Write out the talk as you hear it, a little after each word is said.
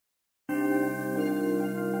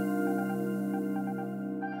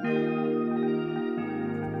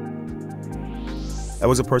I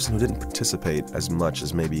was a person who didn't participate as much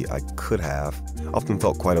as maybe I could have. Often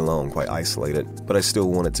felt quite alone, quite isolated, but I still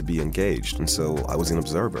wanted to be engaged, and so I was an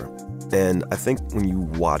observer. And I think when you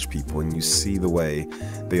watch people and you see the way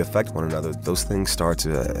they affect one another, those things start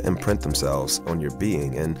to imprint themselves on your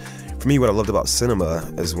being. And for me, what I loved about cinema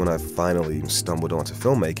is when I finally stumbled onto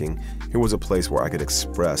filmmaking, here was a place where I could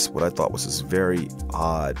express what I thought was this very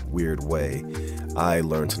odd, weird way I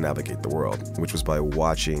learned to navigate the world, which was by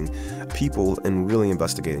watching people and really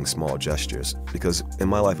investigating small gestures. Because in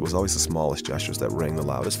my life, it was always the smallest gestures that rang the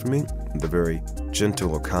loudest for me. The very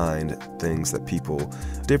gentle or kind things that people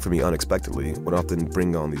did for me unexpectedly would often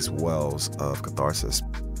bring on these wells of catharsis.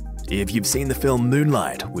 If you've seen the film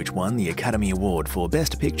Moonlight, which won the Academy Award for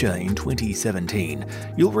Best Picture in 2017,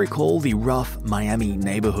 you'll recall the rough Miami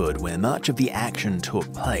neighborhood where much of the action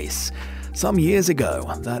took place. Some years ago,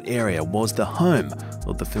 that area was the home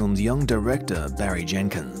of the film's young director, Barry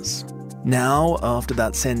Jenkins. Now, after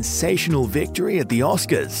that sensational victory at the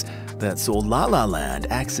Oscars that saw La La Land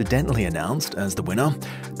accidentally announced as the winner,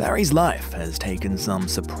 Barry's life has taken some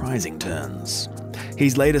surprising turns.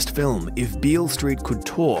 His latest film, If Beale Street Could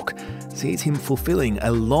Talk, sees him fulfilling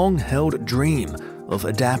a long-held dream of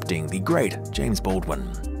adapting the great James Baldwin.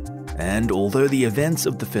 And although the events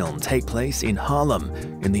of the film take place in Harlem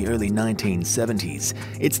in the early 1970s,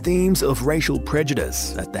 its themes of racial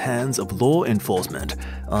prejudice at the hands of law enforcement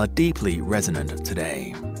are deeply resonant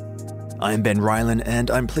today. I'm Ben Rylan, and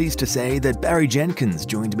I'm pleased to say that Barry Jenkins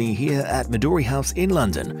joined me here at Midori House in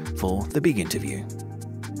London for the big interview.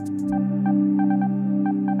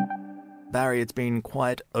 Barry, it's been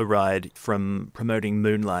quite a ride from promoting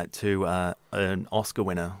Moonlight to an Oscar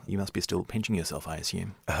winner. You must be still pinching yourself, I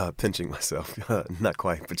assume. Pinching myself. Not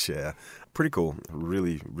quite, but yeah. Pretty cool.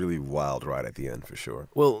 Really, really wild ride at the end, for sure.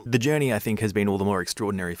 Well, the journey, I think, has been all the more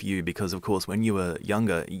extraordinary for you because, of course, when you were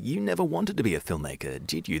younger, you never wanted to be a filmmaker,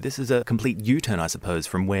 did you? This is a complete U-turn, I suppose,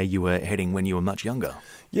 from where you were heading when you were much younger.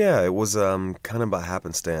 Yeah, it was kind of by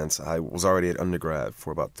happenstance. I was already at undergrad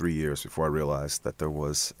for about 3 years before I realized that there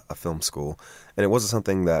was a film school. And it wasn't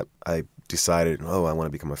something that I decided, I want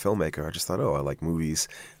to become a filmmaker. I just thought, I like movies.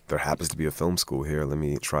 There happens to be a film school here. Let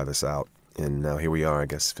me try this out. And now here we are, I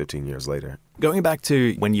guess, 15 years later. Going back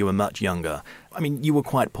to when you were much younger, I mean, you were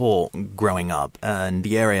quite poor growing up, and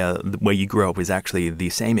the area where you grew up was actually the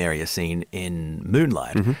same area seen in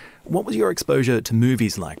Moonlight. Mm-hmm. What was your exposure to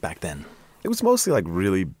movies like back then? It was mostly like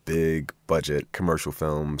really big budget commercial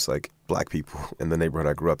films, like black people in the neighborhood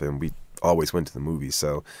I grew up in. We always went to the movies.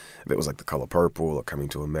 So if it was like The Color Purple or Coming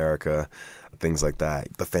to America, things like that,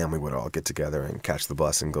 the family would all get together and catch the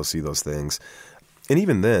bus and go see those things. And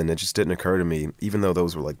even then, it just didn't occur to me, even though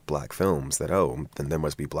those were like black films, that, then there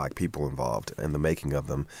must be black people involved in the making of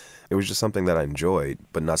them. It was just something that I enjoyed,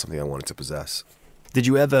 but not something I wanted to possess. Did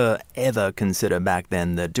you ever consider back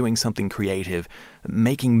then that doing something creative,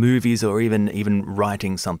 making movies or even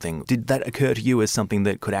writing something, did that occur to you as something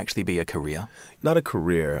that could actually be a career? Not a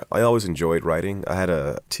career. I always enjoyed writing. I had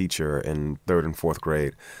a teacher in 3rd and 4th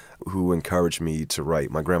grade who encouraged me to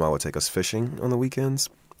write. My grandma would take us fishing on the weekends.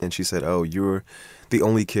 And she said, you're the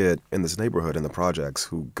only kid in this neighborhood in the projects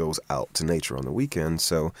who goes out to nature on the weekend,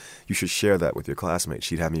 so you should share that with your classmates.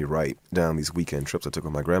 She'd have me write down these weekend trips I took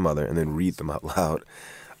with my grandmother and then read them out loud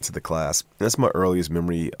to the class. And that's my earliest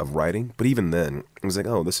memory of writing. But even then, it was like,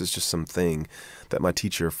 this is just something that my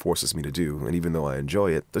teacher forces me to do. And even though I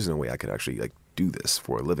enjoy it, there's no way I could actually do this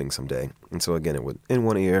for a living someday. And so again, it would in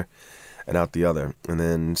one ear and out the other. And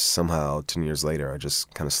then somehow 10 years later, I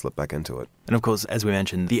just kind of slipped back into it. And of course, as we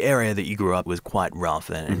mentioned, the area that you grew up was quite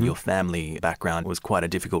rough, and your family background was quite a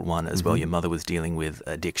difficult one as well. Your mother was dealing with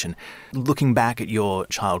addiction. Looking back at your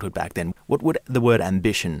childhood back then, what would the word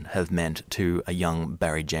ambition have meant to a young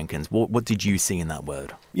Barry Jenkins? What did you see in that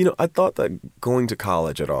word? I thought that going to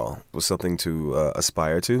college at all was something to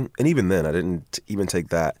aspire to. And even then, I didn't even take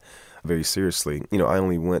that very seriously. I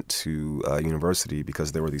only went to university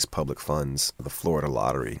because there were these public funds, the Florida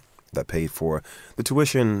Lottery, that paid for the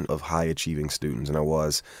tuition of high-achieving students, and I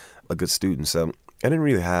was a good student. So I didn't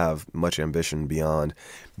really have much ambition beyond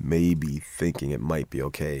maybe thinking it might be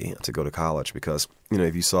okay to go to college because,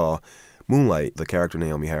 if you saw Moonlight, the character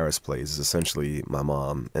Naomi Harris plays is essentially my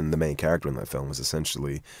mom, and the main character in that film is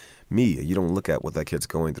essentially me. You don't look at what that kid's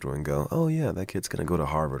going through and go, that kid's going to go to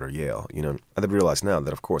Harvard or Yale. I realize now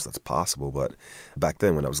that, of course, that's possible, but back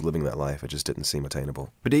then when I was living that life, it just didn't seem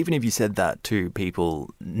attainable. But even if you said that to people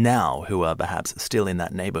now who are perhaps still in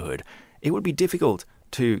that neighborhood, it would be difficult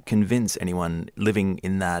to convince anyone living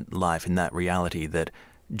in that life, in that reality, that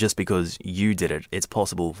just because you did it, it's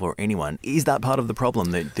possible for anyone. Is that part of the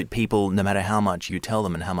problem, that people, no matter how much you tell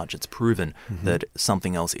them and how much it's proven that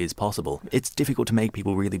something else is possible, it's difficult to make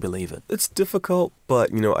people really believe it? It's difficult,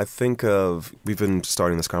 but, I think we've been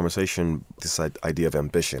starting this conversation, this idea of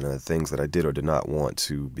ambition and the things that I did or did not want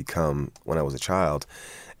to become when I was a child.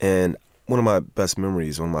 And one of my best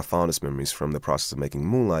memories, one of my fondest memories from the process of making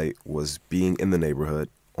Moonlight was being in the neighborhood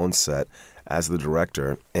on set as the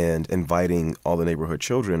director and inviting all the neighborhood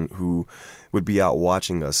children who would be out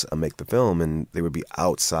watching us make the film, and they would be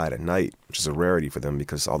outside at night, which is a rarity for them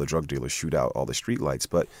because all the drug dealers shoot out all the street lights,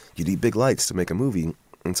 but you need big lights to make a movie.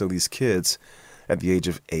 And so these kids at the age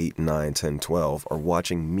of 8, 9, 10, 12 are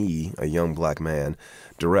watching me, a young black man,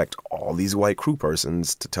 direct all these white crew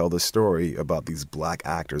persons to tell the story about these black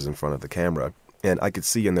actors in front of the camera. And I could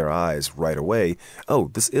see in their eyes right away, oh,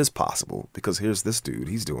 this is possible because here's this dude,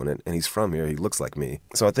 he's doing it, and he's from here, he looks like me.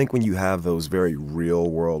 So I think when you have those very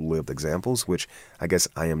real-world lived examples, which I guess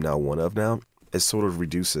I am now one of now, it sort of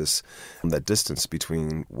reduces that distance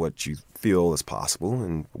between what you feel is possible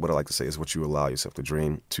and what I like to say is what you allow yourself to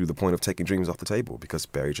dream, to the point of taking dreams off the table, because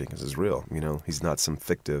Barry Jenkins is real. He's not some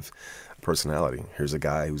fictive personality. Here's a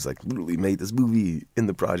guy who's literally made this movie in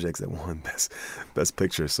the projects that won best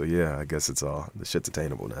picture. So yeah, I guess the shit's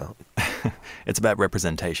attainable now. It's about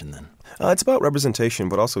representation then. It's about representation,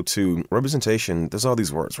 but also too, representation, there's all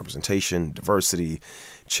these words, representation, diversity,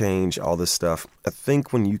 change, all this stuff. I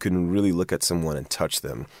think when you can really look at someone and touch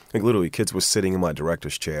them, literally kids were sitting in my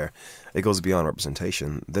director's chair, it goes beyond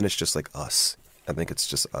representation. Then it's just like us. I think it's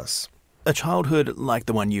just us. A childhood like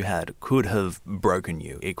the one you had could have broken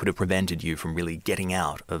you. It could have prevented you from really getting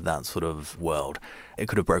out of that sort of world. It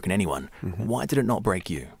could have broken anyone. Why did it not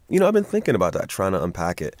break you? I've been thinking about that, trying to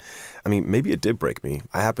unpack it. Maybe it did break me.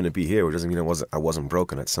 I happen to be here, which doesn't mean I wasn't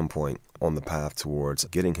broken at some point on the path towards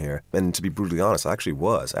getting here. And to be brutally honest, I actually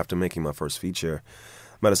was. After making my first feature,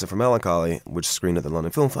 Medicine for Melancholy, which screened at the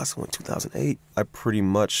London Film Festival in 2008, I pretty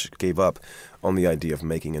much gave up on the idea of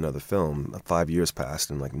making another film. 5 years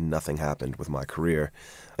passed and nothing happened with my career.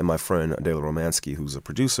 And my friend Adela Romansky, who's a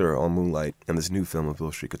producer on Moonlight and this new film of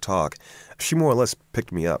Beale Street Could Talk, she more or less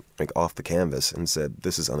picked me up off the canvas and said,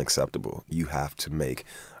 this is unacceptable. You have to make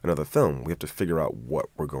another film. We have to figure out what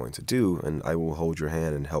we're going to do, and I will hold your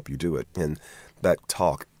hand and help you do it. And that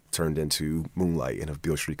talk turned into Moonlight and If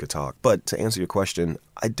Beale Street Could Talk. But to answer your question,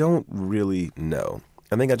 I don't really know.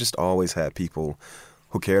 I think I just always had people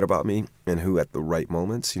who cared about me and who at the right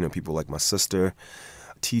moments, people like my sister,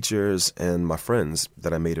 teachers, and my friends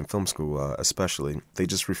that I made in film school especially, they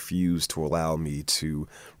just refused to allow me to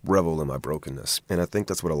revel in my brokenness. And I think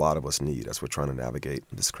that's what a lot of us need as we're trying to navigate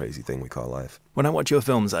this crazy thing we call life. When I watch your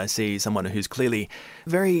films, I see someone who's clearly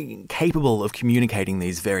very capable of communicating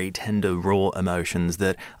these very tender, raw emotions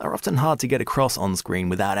that are often hard to get across on screen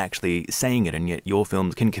without actually saying it, and yet your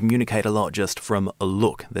films can communicate a lot just from a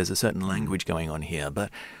look. There's a certain language going on here, but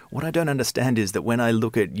what I don't understand is that when I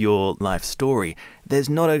look at your life story, there's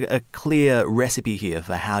not a clear recipe here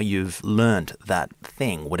for how you've learned that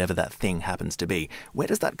thing, whatever that thing happens to be. Where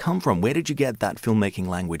does that come from? Where did you get that filmmaking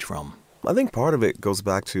language from? I think part of it goes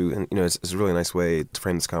back to, and it's a really nice way to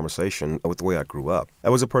frame this conversation with the way I grew up. I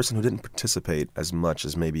was a person who didn't participate as much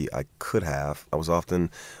as maybe I could have. I was often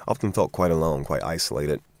felt quite alone, quite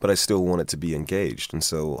isolated, but I still wanted to be engaged. And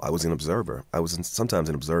so I was an observer. I was sometimes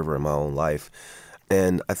an observer in my own life.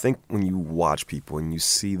 And I think when you watch people and you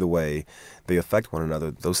see the way they affect one another,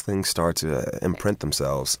 those things start to imprint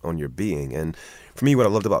themselves on your being. And for me, what I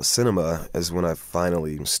loved about cinema is when I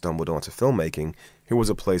finally stumbled onto filmmaking, here was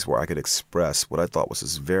a place where I could express what I thought was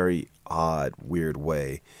this very odd, weird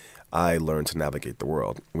way I learned to navigate the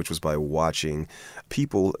world, which was by watching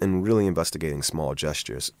people and really investigating small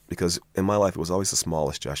gestures. Because in my life, it was always the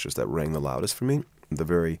smallest gestures that rang the loudest for me, the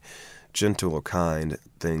very gentle or kind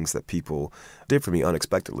things that people did for me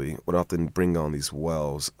unexpectedly would often bring on these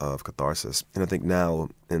wells of catharsis. And I think now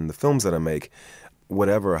in the films that I make,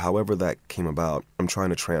 however that came about, I'm trying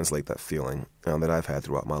to translate that feeling that I've had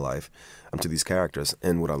throughout my life to these characters.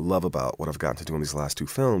 And what I love about what I've gotten to do in these last two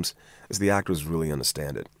films is the actors really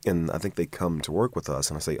understand it. And I think they come to work with us,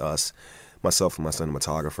 and I say us, myself and my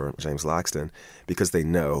cinematographer, James Laxton, because they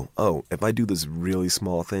know, if I do this really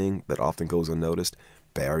small thing that often goes unnoticed,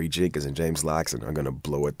 Barry Jenkins and James Laxton are going to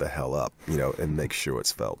blow it the hell up, and make sure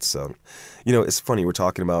it's felt. So, it's funny, we're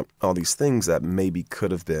talking about all these things that maybe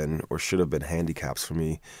could have been or should have been handicaps for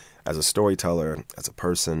me as a storyteller, as a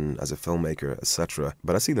person, as a filmmaker, etc.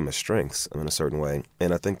 But I see them as strengths in a certain way.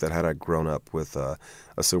 And I think that had I grown up with a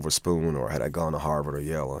silver spoon, or had I gone to Harvard or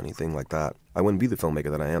Yale or anything like that, I wouldn't be the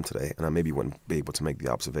filmmaker that I am today, and I maybe wouldn't be able to make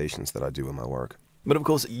the observations that I do in my work. But of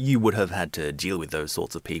course, you would have had to deal with those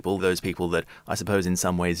sorts of people, those people that I suppose in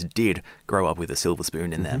some ways did grow up with a silver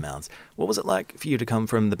spoon in their mouths. What was it like for you to come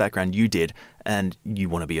from the background you did and you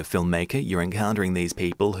want to be a filmmaker? You're encountering these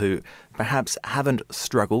people who perhaps haven't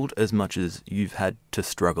struggled as much as you've had to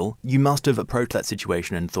struggle. You must have approached that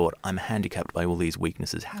situation and thought, I'm handicapped by all these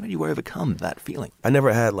weaknesses. How did you overcome that feeling? I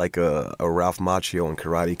never had like a Ralph Macchio and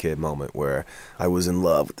Karate Kid moment where I was in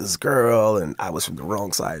love with this girl and I was from the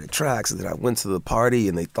wrong side of the tracks, and then I went to the party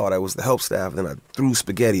and they thought I was the help staff, and then I threw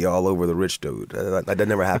spaghetti all over the rich dude. That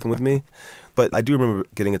never happened with me. But I do remember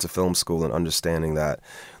getting into film school and understanding that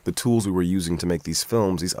the tools we were using to make these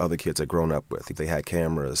films, these other kids had grown up with. They had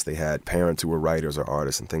cameras, they had parents who were writers or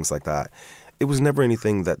artists and things like that. It was never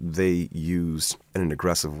anything that they used in an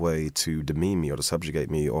aggressive way to demean me or to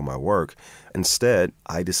subjugate me or my work. Instead,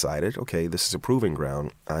 I decided, okay, this is a proving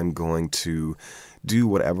ground. I'm going to do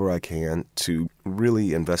whatever I can to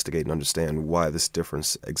really investigate and understand why this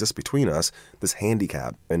difference exists between us, this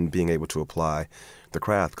handicap, and being able to apply the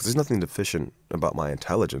craft. Because there's nothing deficient about my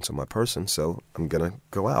intelligence or my person, so I'm going to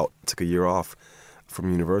go out. I took a year off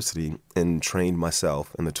from university and trained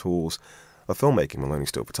myself in the tools of filmmaking. I'm learning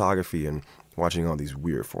still photography and watching all these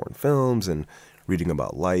weird foreign films and reading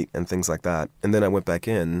about light and things like that. And then I went back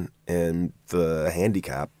in and the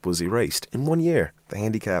handicap was erased. In 1 year, the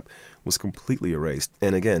handicap was completely erased.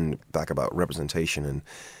 And again, back about representation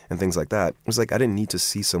and things like that. It was like I didn't need to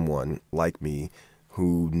see someone like me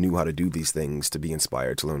who knew how to do these things to be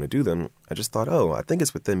inspired to learn to do them. I just thought, I think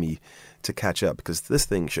it's within me to catch up, because this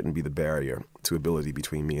thing shouldn't be the barrier to ability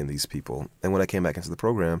between me and these people. And when I came back into the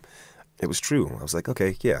program, it was true. I was like,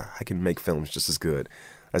 okay, yeah, I can make films just as good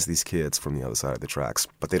as these kids from the other side of the tracks,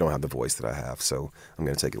 but they don't have the voice that I have, so I'm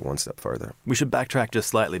going to take it one step further. We should backtrack just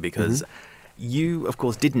slightly because you, of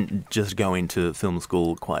course, didn't just go into film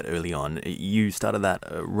school quite early on. You started that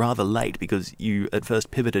rather late because you at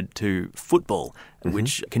first pivoted to football,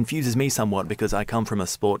 which confuses me somewhat because I come from a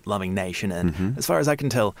sport-loving nation, and as far as I can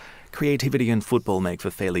tell, creativity and football make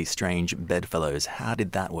for fairly strange bedfellows. How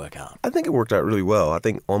did that work out? I think it worked out really well. I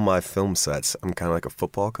think on my film sets, I'm kind of like a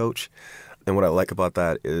football coach. And what I like about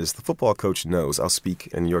that is the football coach knows, I'll speak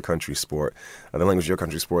in your country's sport, the language of your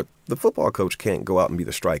country's sport, the football coach can't go out and be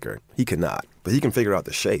the striker. He cannot. But he can figure out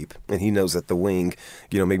the shape, and he knows that the wing,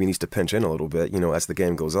 maybe needs to pinch in a little bit, as the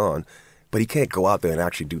game goes on. But he can't go out there and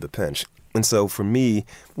actually do the pinch. And so for me,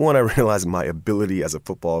 one, I realized my ability as a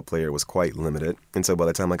football player was quite limited. And so by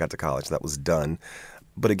the time I got to college, that was done.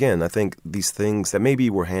 But again, I think these things that maybe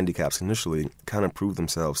were handicaps initially kind of proved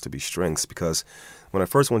themselves to be strengths, because when I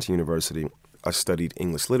first went to university, I studied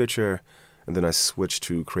English literature, and then I switched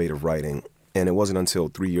to creative writing. And it wasn't until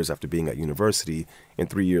 3 years after being at university, and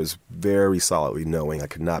 3 years very solidly knowing I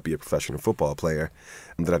could not be a professional football player,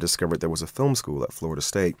 that I discovered there was a film school at Florida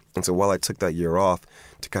State. And so while I took that year off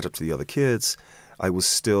to catch up to the other kids, I was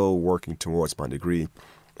still working towards my degree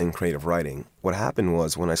in creative writing. What happened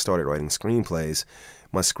was when I started writing screenplays,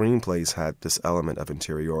 my screenplays had this element of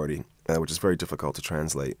interiority, which is very difficult to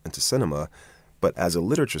translate into cinema. But as a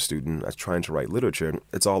literature student, as trying to write literature,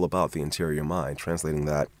 it's all about the interior mind, translating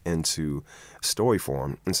that into story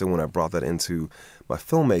form. And so when I brought that into my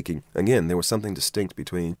filmmaking, again, there was something distinct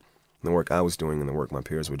between the work I was doing and the work my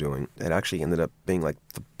peers were doing. It actually ended up being like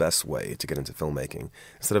the best way to get into filmmaking.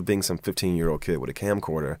 Instead of being some 15-year-old kid with a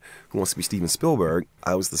camcorder who wants to be Steven Spielberg,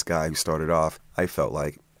 I was this guy who started off, I felt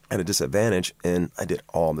like, at a disadvantage, and I did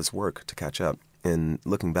all this work to catch up. And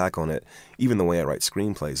looking back on it, even the way I write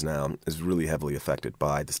screenplays now is really heavily affected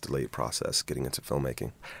by this delayed process getting into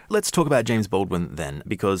filmmaking. Let's talk about James Baldwin then,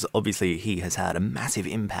 because obviously he has had a massive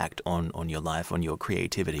impact on your life, on your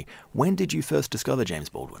creativity. When did you first discover James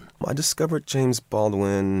Baldwin? I discovered James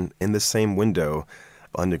Baldwin in the same window.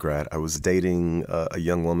 Undergrad, I was dating a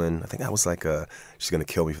young woman. I think I was like she's going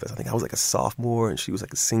to kill me for this. I think I was like a sophomore and she was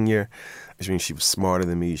like a senior. I mean, she was smarter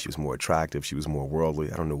than me. She was more attractive. She was more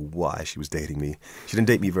worldly. I don't know why she was dating me. She didn't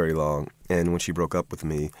date me very long. And when she broke up with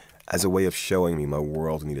me, as a way of showing me my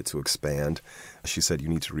world needed to expand, she said, you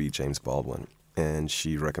need to read James Baldwin. And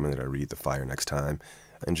she recommended I read The Fire Next Time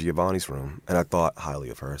and Giovanni's Room. And I thought highly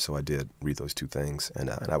of her, so I did read those two things. And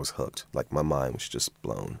I was hooked. Like my mind was just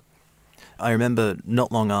blown. I remember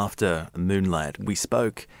not long after Moonlight, we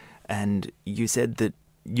spoke, and you said that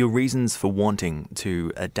your reasons for wanting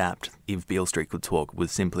to adapt If Beale Street Could Talk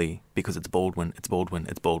was simply because it's Baldwin, it's Baldwin,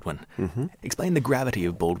 it's Baldwin. Explain the gravity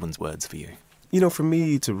of Baldwin's words for you. For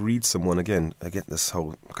me to read someone, again, this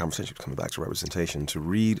whole conversation coming back to representation, to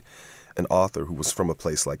read an author who was from a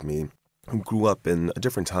place like me, who grew up in a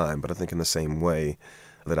different time, but I think in the same way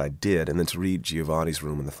that I did, and then to read Giovanni's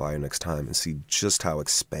Room and The Fire Next Time and see just how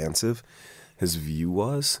expansive his view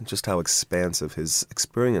was, just how expansive his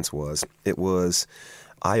experience was, it was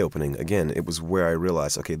eye-opening. Again, it was where I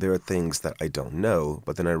realized, okay, there are things that I don't know,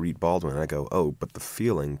 but then I read Baldwin and I go, oh, but the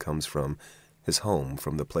feeling comes from his home,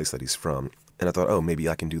 from the place that he's from. And I thought, oh, maybe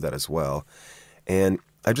I can do that as well. And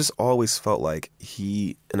I just always felt like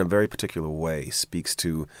he, in a very particular way, speaks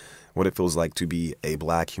to what it feels like to be a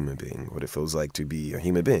black human being, what it feels like to be a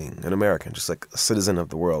human being, an American, just like a citizen of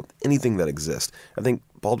the world, anything that exists. I think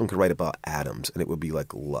Baldwin could write about atoms, and it would be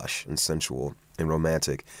like lush and sensual and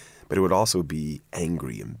romantic, but it would also be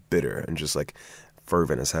angry and bitter and just like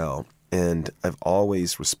fervent as hell. And I've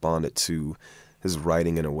always responded to his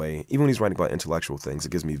writing in a way, even when he's writing about intellectual things,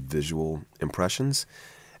 it gives me visual impressions,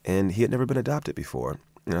 and he had never been adopted before.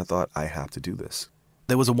 And I thought, I have to do this.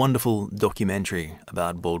 There was a wonderful documentary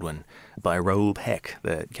about Baldwin by Raoul Peck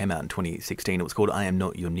that came out in 2016. It was called I Am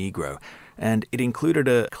Not Your Negro, and it included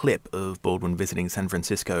a clip of Baldwin visiting San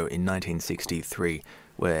Francisco in 1963,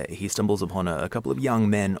 where he stumbles upon a couple of young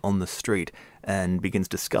men on the street and begins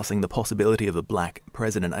discussing the possibility of a black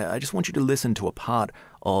president. I just want you to listen to a part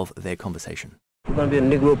of their conversation. There's going to be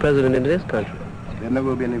a Negro president in this country. There never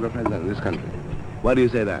will be a Negro president in this country. Why do you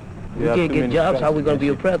say that? We can't get jobs, how are we going to be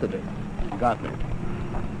a president? Got me.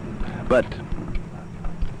 But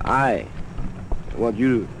I want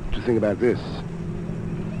you to think about this.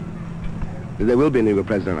 That there will be a Negro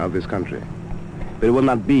president of this country. But it will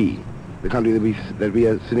not be the country that we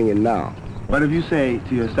are sitting in now. But if you say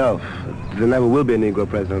to yourself, there never will be a Negro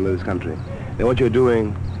president of this country, then what you're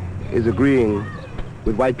doing is agreeing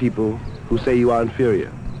with white people who say you are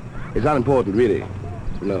inferior. It's not important, really,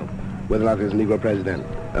 whether or not there's a Negro president.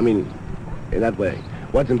 I mean, in that way.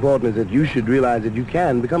 What's important is that you should realize that you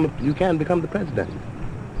can become the president.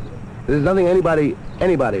 There's nothing anybody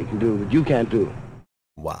can do that you can't do.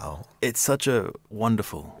 Wow. It's such a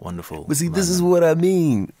wonderful, wonderful But see, moment. this is what I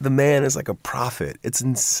mean. The man is like a prophet. It's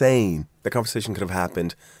insane. The conversation could have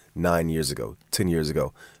happened 9 years ago, 10 years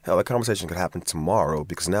ago. Hell, that conversation could happen tomorrow,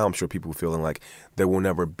 because now I'm sure people are feeling like there will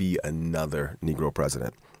never be another Negro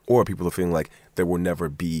president. Or people are feeling like there will never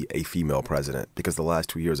be a female president, because the last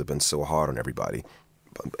 2 years have been so hard on everybody.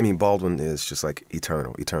 I mean, Baldwin is just like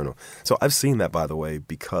eternal. So I've seen that, by the way,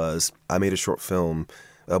 because I made a short film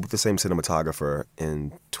with the same cinematographer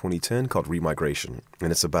in 2010 called Remigration.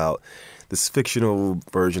 And it's about this fictional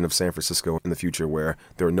version of San Francisco in the future where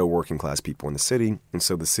there are no working class people in the city. And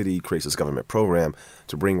so the city creates this government program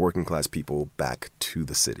to bring working class people back to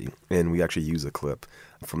the city. And we actually use a clip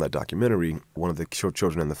from that documentary. One of the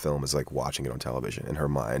children in the film is like watching it on television, and her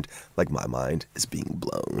mind, like my mind, is being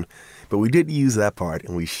blown. But we didn't use that part,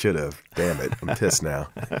 and we should have. Damn it, I'm pissed now.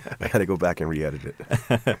 I had to go back and re-edit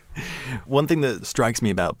it. One thing that strikes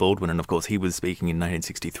me about Baldwin, and of course he was speaking in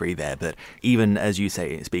 1963 there, but even as you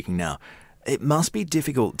say, speaking now, it must be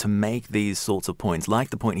difficult to make these sorts of points, like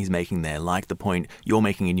the point he's making there, like the point you're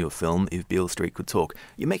making in your film, If Beale Street Could Talk.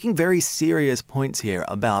 You're making very serious points here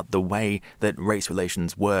about the way that race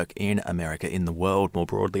relations work in America, in the world more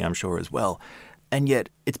broadly, I'm sure, as well. And yet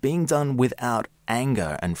it's being done without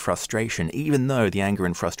anger and frustration, even though the anger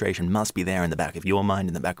and frustration must be there in the back of your mind,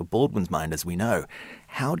 in the back of Baldwin's mind, as we know.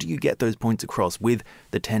 How do you get those points across with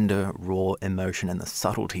the tender, raw emotion and the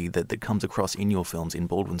subtlety that comes across in your films, in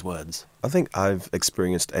Baldwin's words? I think I've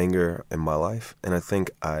experienced anger in my life, and I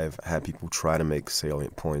think I've had people try to make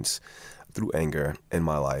salient points through anger in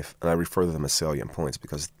my life, and I refer to them as salient points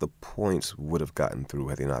because the points would have gotten through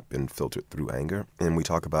had they not been filtered through anger. And we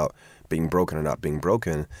talk about being broken or not being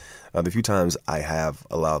broken. The few times I have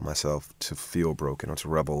allowed myself to feel broken or to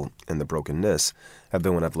revel in the brokenness have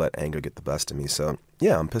been when I've let anger get the best of me. So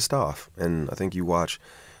yeah, I'm pissed off. And I think you watch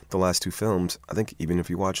the last two films, I think even if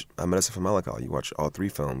you watch Medicine for Melancholy, you watch all three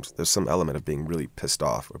films, there's some element of being really pissed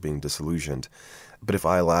off or being disillusioned. But if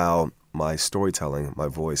I allow my storytelling, my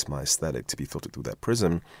voice, my aesthetic to be filtered through that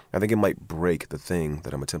prism, I think it might break the thing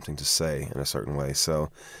that I'm attempting to say in a certain way. So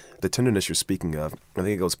the tenderness you're speaking of, I think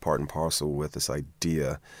it goes part and parcel with this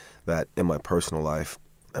idea that in my personal life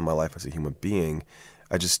and my life as a human being,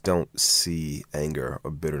 I just don't see anger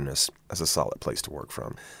or bitterness as a solid place to work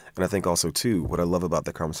from. And I think also, too, what I love about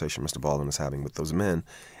the conversation Mr. Baldwin is having with those men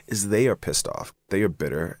is they are pissed off, they are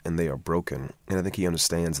bitter, and they are broken. And I think he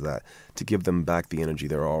understands that to give them back the energy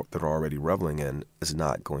they're already reveling in is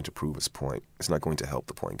not going to prove his point. It's not going to help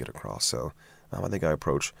the point get across. So I think I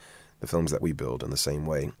approach the films that we build in the same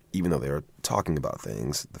way. Even though they're talking about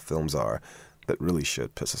things, the films are that really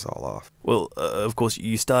should piss us all off. Well, of course,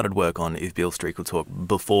 you started work on If Beale Street Could Talk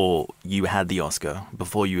before you had the Oscar,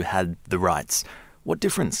 before you had the rights. What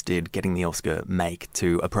difference did getting the Oscar make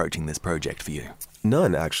to approaching this project for you?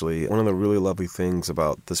 None, actually. One of the really lovely things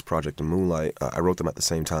about this project and Moonlight, I wrote them at the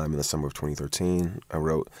same time in the summer of 2013. I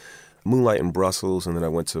wrote Moonlight in Brussels, and then I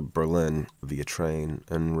went to Berlin via train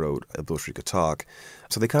and wrote If Beale Street Could Talk.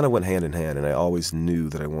 So they kind of went hand in hand, and I always knew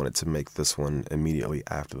that I wanted to make this one immediately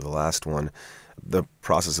after the last one. The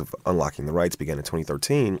process of unlocking the rights began in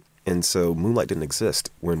 2013, and so Moonlight didn't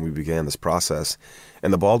exist when we began this process.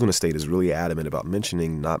 And the Baldwin estate is really adamant about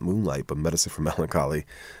mentioning not Moonlight, but Medicine for Melancholy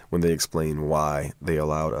when they explain why they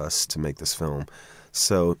allowed us to make this film.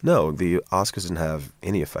 So, no, the Oscars didn't have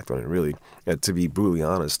any effect on it, really. To be brutally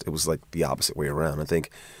honest, it was like the opposite way around. I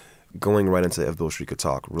think going right into If Beale Street Could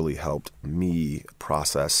Talk really helped me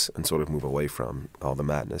process and sort of move away from all the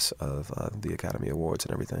madness of the Academy Awards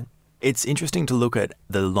and everything. It's interesting to look at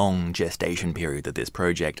the long gestation period that this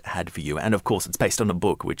project had for you. And of course, it's based on a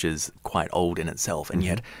book, which is quite old in itself. And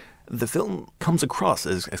yet the film comes across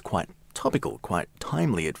as quite topical, quite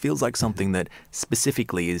timely. It feels like something that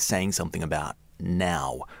specifically is saying something about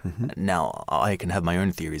now. Now, I can have my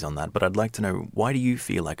own theories on that, but I'd like to know, why do you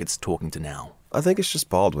feel like it's talking to now? I think it's just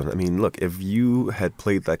Baldwin. I mean, look, if you had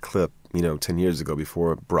played that clip, 10 years ago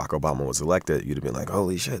before Barack Obama was elected, you'd have been like,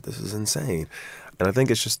 holy shit, this is insane. And I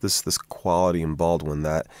think it's just this quality in Baldwin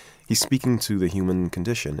that he's speaking to the human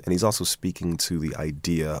condition, and he's also speaking to the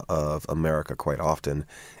idea of America quite often.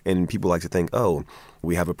 And people like to think, oh,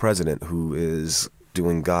 we have a president who is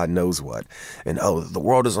doing God knows what, and oh, the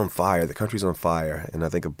world is on fire, the country's on fire. And I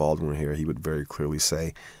think if Baldwin were here, he would very clearly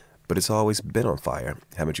say, but it's always been on fire.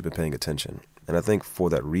 Haven't you been paying attention? And I think for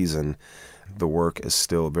that reason, the work is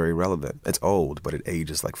still very relevant. It's old, but it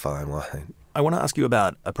ages like fine wine. I want to ask you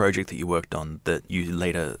about a project that you worked on that you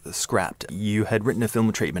later scrapped. You had written a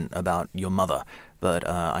film treatment about your mother, but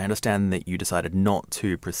I understand that you decided not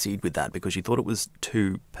to proceed with that because you thought it was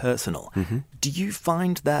too personal. Do you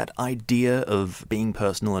find that idea of being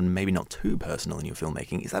personal and maybe not too personal in your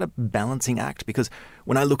filmmaking, is that a balancing act? Because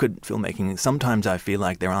when I look at filmmaking, sometimes I feel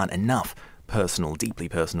like there aren't enough personal, deeply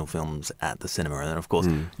personal films at the cinema. And then, of course,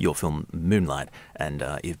 your film Moonlight and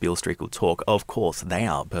If Beale Street Could Talk, of course, they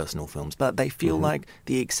are personal films, but they feel like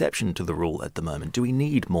the exception to the rule at the moment. Do we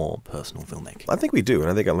need more personal filmmaking? I think we do,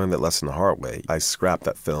 and I think I learned that lesson the hard way. I scrapped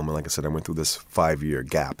that film, and like I said, I went through this 5-year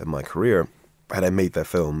gap in my career. Had I made that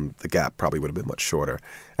film, the gap probably would have been much shorter.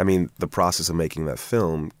 I mean, the process of making that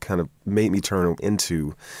film kind of made me turn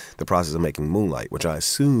into the process of making Moonlight, which I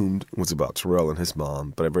assumed was about Terrell and his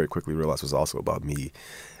mom, but I very quickly realized was also about me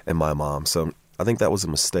and my mom. So I think that was a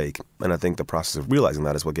mistake, and I think the process of realizing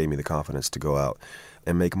that is what gave me the confidence to go out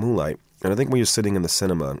and make Moonlight. And I think when you're sitting in the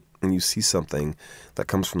cinema and you see something that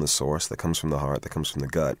comes from the source, that comes from the heart, that comes from the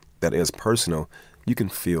gut, that is personal, you can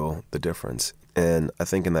feel the difference. And I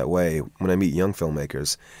think in that way, when I meet young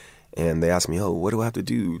filmmakers and they ask me, oh, what do I have to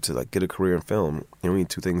do to get a career in film?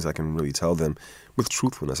 Two things I can really tell them with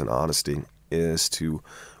truthfulness and honesty is to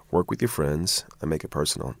work with your friends and make it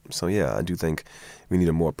personal. So yeah, I do think we need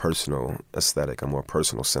a more personal aesthetic, a more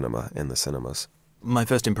personal cinema in the cinemas. My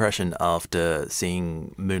first impression after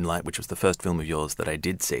seeing Moonlight, which was the first film of yours that I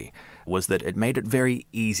did see, was that it made it very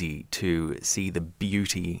easy to see the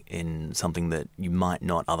beauty in something that you might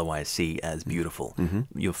not otherwise see as beautiful.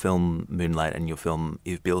 Your film Moonlight and your film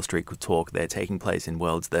If Beale Street Could Talk, they're taking place in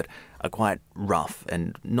worlds that are quite rough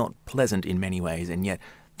and not pleasant in many ways, and yet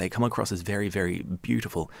they come across as very, very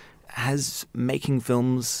beautiful. Has making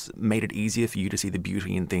films made it easier for you to see the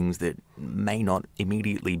beauty in things that may not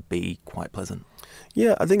immediately be quite pleasant?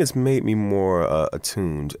 Yeah, I think it's made me more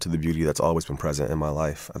attuned to the beauty that's always been present in my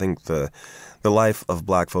life. I think the life of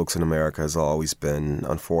black folks in America has always been,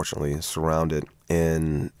 unfortunately, surrounded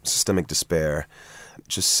in systemic despair,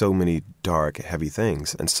 just so many dark, heavy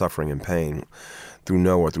things, and suffering and pain through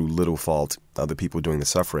no or through little fault of the people doing the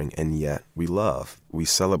suffering, and yet we love, we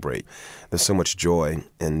celebrate. There's so much joy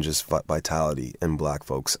and just vitality in black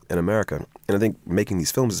folks in America. And I think making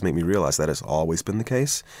these films has made me realize that has always been the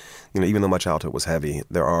case. Even though my childhood was heavy,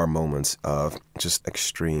 there are moments of just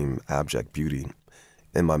extreme, abject beauty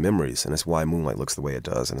in my memories, and it's why Moonlight looks the way it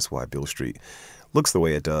does, and it's why Beale Street looks the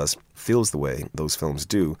way it does, feels the way those films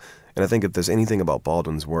do. And I think if there's anything about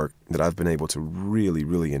Baldwin's work that I've been able to really,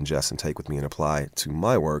 really ingest and take with me and apply to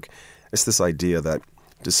my work, it's this idea that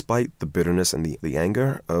despite the bitterness and the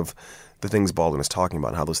anger of the things Baldwin is talking about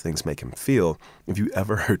and how those things make him feel, if you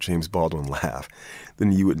ever heard James Baldwin laugh,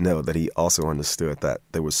 then you would know that he also understood that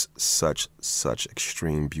there was such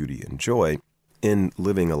extreme beauty and joy in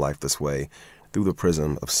living a life this way through the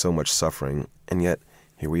prism of so much suffering, and yet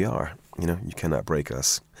here we are. You cannot break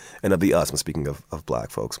us. And of the us, I'm speaking of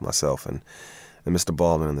black folks, myself and and Mr.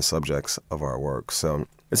 Baldwin and the subjects of our work. So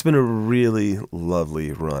it's been a really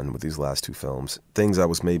lovely run with these last two films. Things I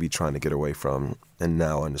was maybe trying to get away from, and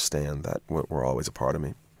now understand that were always a part of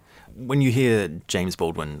me. When you hear James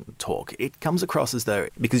Baldwin talk, it comes across as though,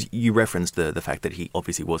 because you referenced the fact that he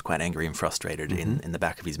obviously was quite angry and frustrated in the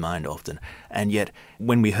back of his mind often, and yet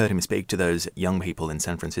when we heard him speak to those young people in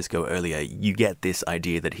San Francisco earlier, you get this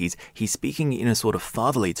idea that he's speaking in a sort of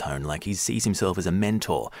fatherly tone, like he sees himself as a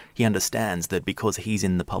mentor. He understands that because he's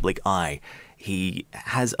in the public eye, he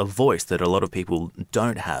has a voice that a lot of people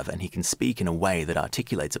don't have, and he can speak in a way that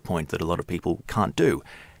articulates a point that a lot of people can't do.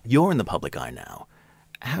 You're in the public eye now.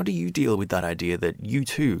 How do you deal with that idea that you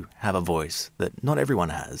too have a voice that not everyone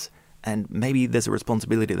has? And maybe there's a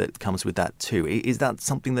responsibility that comes with that too. Is that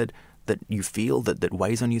something that you feel that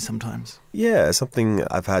weighs on you sometimes? Yeah, it's something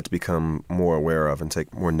I've had to become more aware of and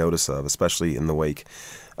take more notice of, especially in the wake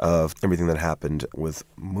of everything that happened with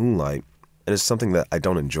Moonlight. And it's something that I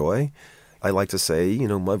don't enjoy. I like to say,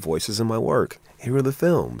 my voice is in my work. Here are the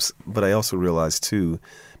films. But I also realize too,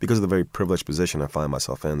 because of the very privileged position I find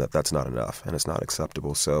myself in, that that's not enough and it's not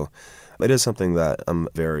acceptable. So it is something that I'm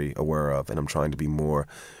very aware of, and I'm trying to be more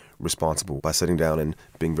responsible by sitting down and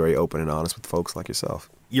being very open and honest with folks like yourself.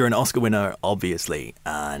 You're an Oscar winner, obviously,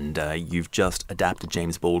 and you've just adapted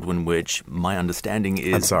James Baldwin, which my understanding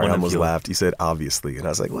is... I'm sorry, I almost laughed. You said obviously, and I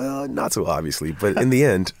was like, well, not so obviously, but in the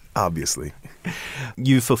end, obviously.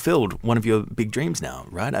 You fulfilled one of your big dreams now,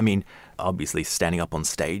 right? I mean, obviously standing up on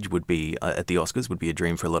stage would be, at the Oscars, would be a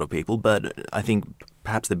dream for a lot of people, but I think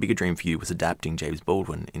perhaps the bigger dream for you was adapting James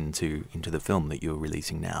Baldwin into the film that you're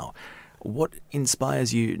releasing now. What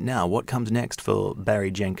inspires you now? What comes next for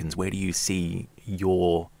Barry Jenkins? Where do you see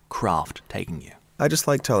your craft taking you? I just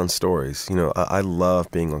like telling stories. I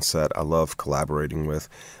love being on set. I love collaborating with,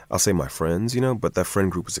 I'll say my friends, but that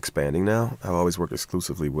friend group is expanding now. I've always worked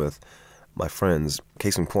exclusively with my friends.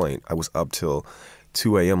 Case in point, I was up till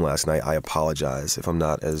 2 a.m. last night. I apologize if I'm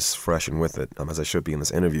not as fresh and with it as I should be in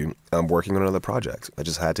this interview. I'm working on another project. I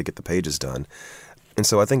just had to get the pages done. And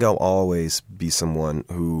so I think I'll always be someone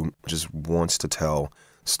who just wants to tell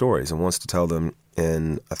stories and wants to tell them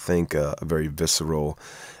in, I think, a very visceral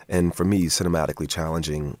and, for me, cinematically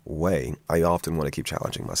challenging way. I often want to keep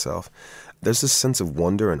challenging myself. There's this sense of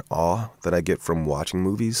wonder and awe that I get from watching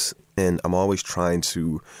movies, and I'm always trying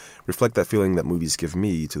to reflect that feeling that movies give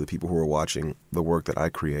me to the people who are watching the work that I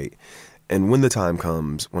create. And when the time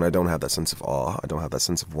comes when I don't have that sense of awe, I don't have that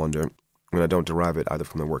sense of wonder, when I don't derive it either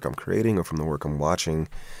from the work I'm creating or from the work I'm watching,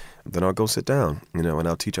 then I'll go sit down, and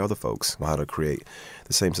I'll teach other folks how to create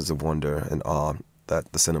the same sense of wonder and awe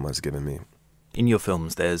that the cinema has given me. In your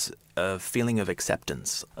films, there's a feeling of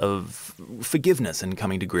acceptance, of forgiveness, and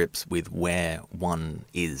coming to grips with where one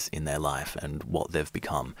is in their life and what they've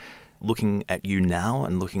become. Looking at you now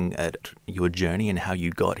and looking at your journey and how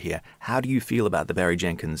you got here, how do you feel about the Barry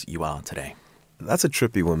Jenkins you are today? That's a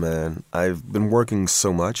trippy one, man. I've been working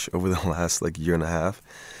so much over the last year and a half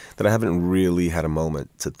that I haven't really had a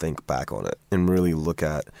moment to think back on it and really look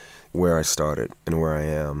at where I started and where I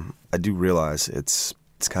am. I do realize it's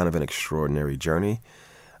kind of an extraordinary journey,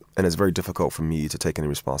 and it's very difficult for me to take any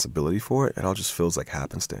responsibility for it. It all just feels like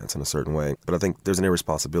happenstance in a certain way. But I think there's an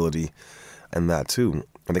irresponsibility in that too.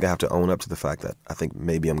 I think I have to own up to the fact that I think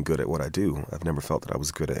maybe I'm good at what I do. I've never felt that I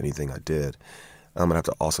was good at anything I did. I'm going to have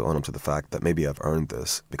to also own up to the fact that maybe I've earned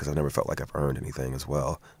this, because I've never felt like I've earned anything as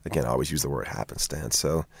well. Again, I always use the word happenstance.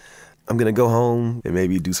 So I'm going to go home and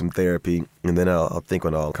maybe do some therapy, and then I'll think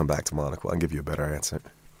when I'll come back to Monaco, I'll give you a better answer.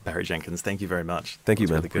 Barry Jenkins, thank you very much. Thank you,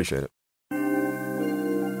 man. Really appreciate it.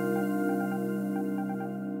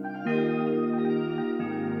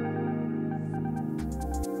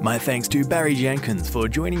 My thanks to Barry Jenkins for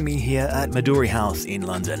joining me here at Midori House in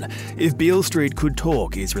London. If Beale Street Could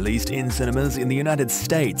Talk is released in cinemas in the United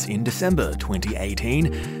States in December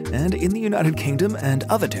 2018 and in the United Kingdom and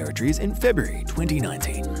other territories in February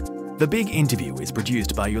 2019. The Big Interview is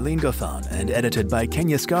produced by Yulene Gothan and edited by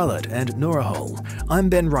Kenya Scarlett and Nora Hole. I'm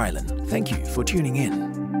Ben Ryland. Thank you for tuning in.